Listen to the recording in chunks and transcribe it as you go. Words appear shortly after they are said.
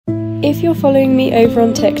If you're following me over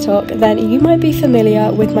on TikTok, then you might be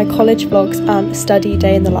familiar with my college vlogs and study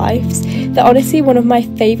day in the lives. They're honestly one of my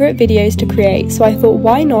favourite videos to create, so I thought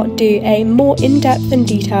why not do a more in-depth and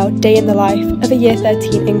detailed day in the life of a year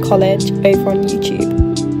 13 in college over on YouTube.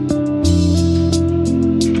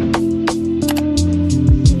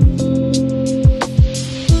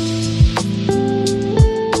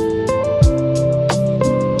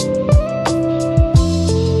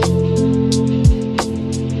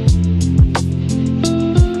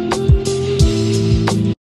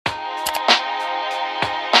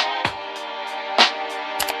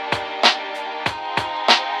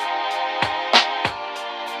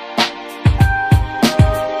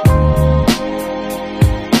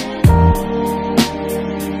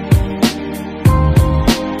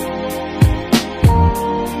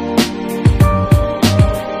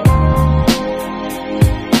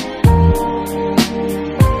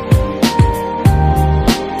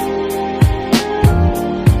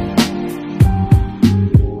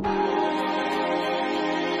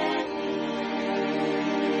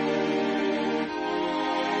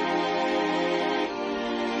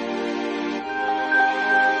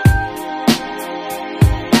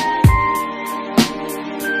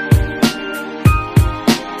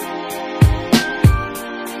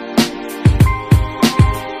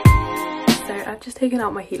 Just taken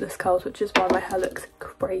out my heatless curls, which is why my hair looks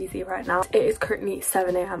crazy right now. It is currently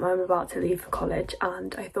 7 AM. I'm about to leave for college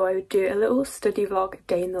and I thought I would do a little study vlog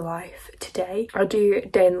day in the life today. I do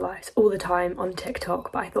day in the lives all the time on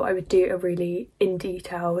TikTok, but I thought I would do a really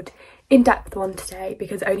in-depth one today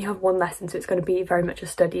because I only have one lesson, so it's going to be very much a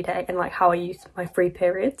study day and like how I use my free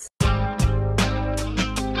periods.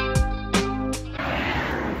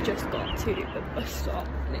 Just got to the bus stop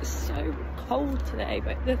and it's so cold today,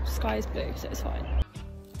 but the sky's blue, so it's fine.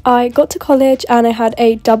 I got to college and I had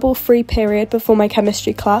a double free period before my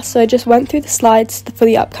chemistry class, so I just went through the slides for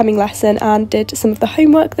the upcoming lesson and did some of the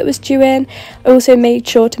homework that was due in. I also made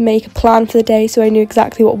sure to make a plan for the day so I knew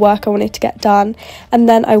exactly what work I wanted to get done, and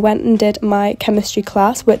then I went and did my chemistry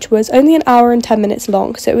class, which was only an hour and 10 minutes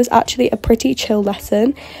long, so it was actually a pretty chill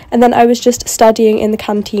lesson. And then I was just studying in the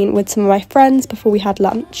canteen with some of my friends before we had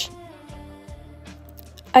lunch.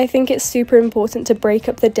 I think it's super important to break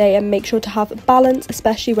up the day and make sure to have balance,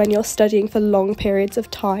 especially when you're studying for long periods of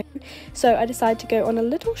time. So I decided to go on a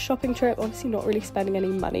little shopping trip, obviously not really spending any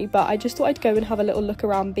money, but I just thought I'd go and have a little look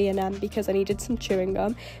around B&M because I needed some chewing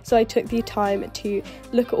gum. So I took the time to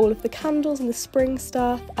look at all of the candles and the spring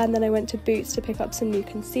stuff, and then I went to Boots to pick up some new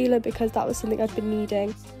concealer because that was something I'd been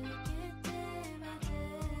needing.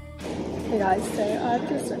 Hey guys, so I've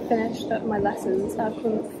just finished up my lessons. I've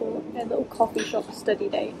come for a little coffee shop study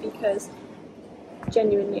day because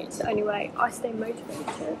genuinely it's the only way I stay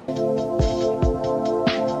motivated.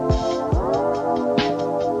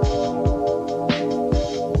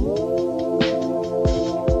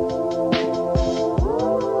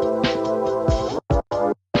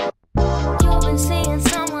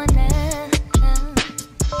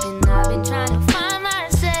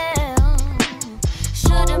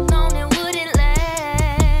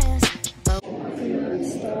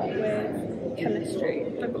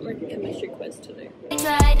 I've got like a chemistry quiz to do.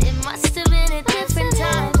 It must have been a different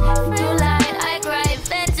time. Too light, I cried.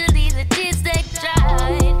 Eventually the tears they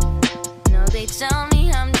dried. No, they tell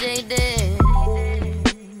me I'm jaded.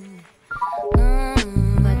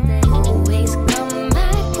 But they always come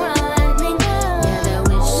back running. Yeah, they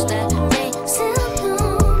wish that they still knew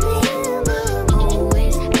me.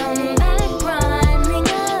 Always come back running.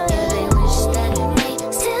 Yeah, they wish that they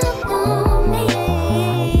still knew me.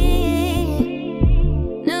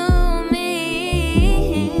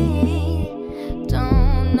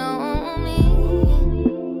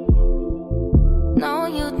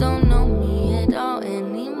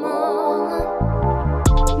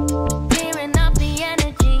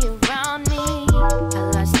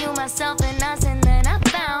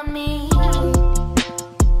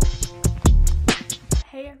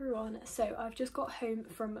 So I've just got home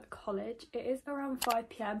from college. It is around 5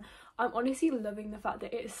 PM. I'm honestly loving the fact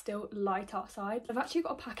that it is still light outside. I've actually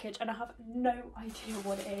got a package and I have no idea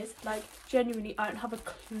what it is. Like, genuinely, I don't have a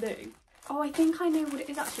clue. Oh, I think I know what it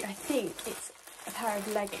is actually. I think it's a pair of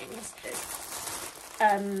leggings.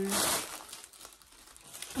 And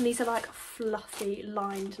these are like fluffy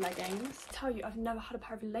lined leggings. I tell you, I've never had a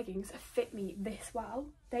pair of leggings that fit me this well.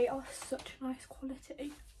 They are such nice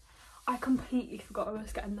quality. I completely forgot I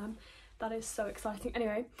was getting them. That is so exciting.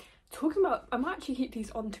 Anyway, talking about, I might actually keep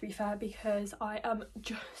these on to be fair because I am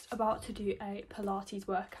just about to do a Pilates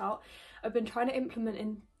workout. I've been trying to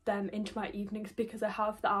implement them into my evenings because I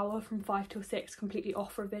have the hour from 5 till 6 completely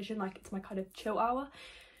off revision, like it's my kind of chill hour.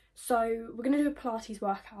 So we're going to do a Pilates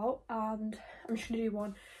workout, and I'm just going to do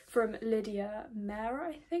one from Lydia Mera,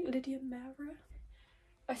 I think. Lydia Mera.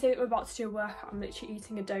 I say that we're about to do a workout, I'm literally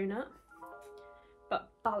eating a donut.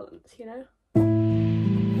 But balance, you know?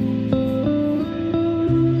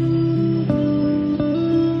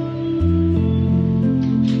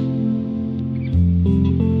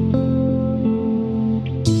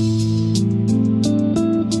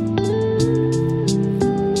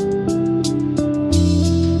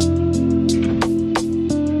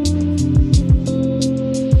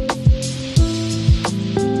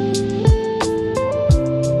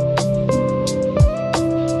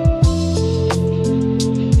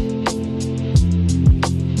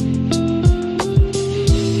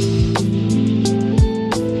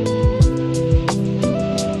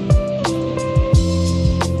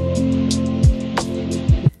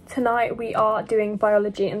 Tonight we are doing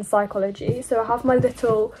biology and psychology, so I have my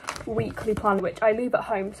little weekly plan which I leave at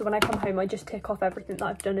home, so when I come home I just tick off everything that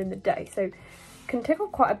I've done in the day, so can tick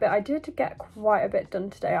off quite a bit. I did get quite a bit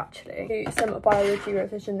done today actually. Do some biology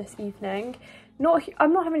revision this evening.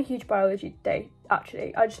 I'm not having a huge biology day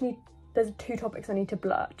actually, there's 2 topics I need to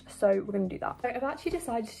blurt, so we're going to do that. I've actually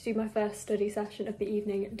decided to do my first study session of the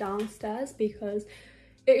evening downstairs because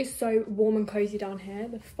it is so warm and cosy down here.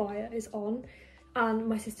 The fire is on and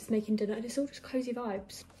my sister's making dinner and it's all just cozy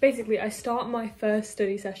vibes. Basically I start my first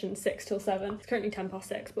study session 6 till 7. It's currently 10 past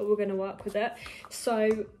 6, but we're going to work with it.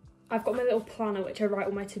 So I've got my little planner which I write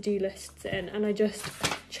all my to-do lists in, and I just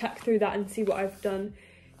check through that and see what I've done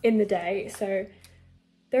in the day. So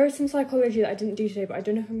there is some psychology that I didn't do today, but I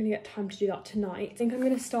don't know if I'm going to get time to do that tonight. I think I'm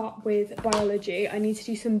going to start with biology. I need to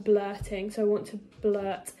do some blurting, so I want to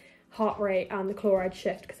blurt heart rate and the chloride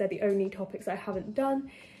shift because they're the only topics I haven't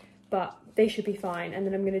done, but they should be fine. And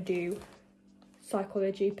then I'm going to do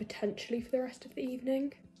psychology potentially for the rest of the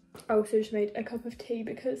evening. I also just made a cup of tea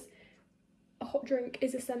because a hot drink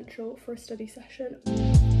is essential for a study session.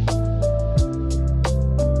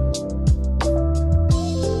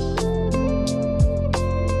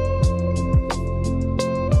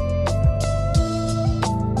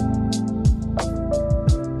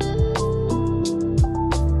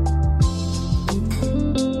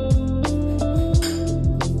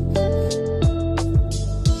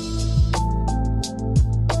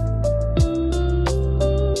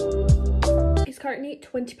 Currently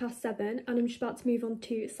 20 past 7 and I'm just about to move on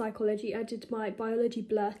to psychology. I did my biology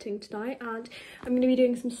blurting tonight and I'm going to be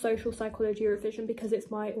doing some social psychology revision because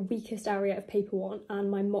it's my weakest area of paper 1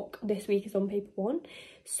 and my mock this week is on paper 1.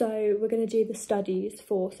 So we're going to do the studies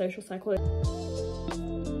for social psychology.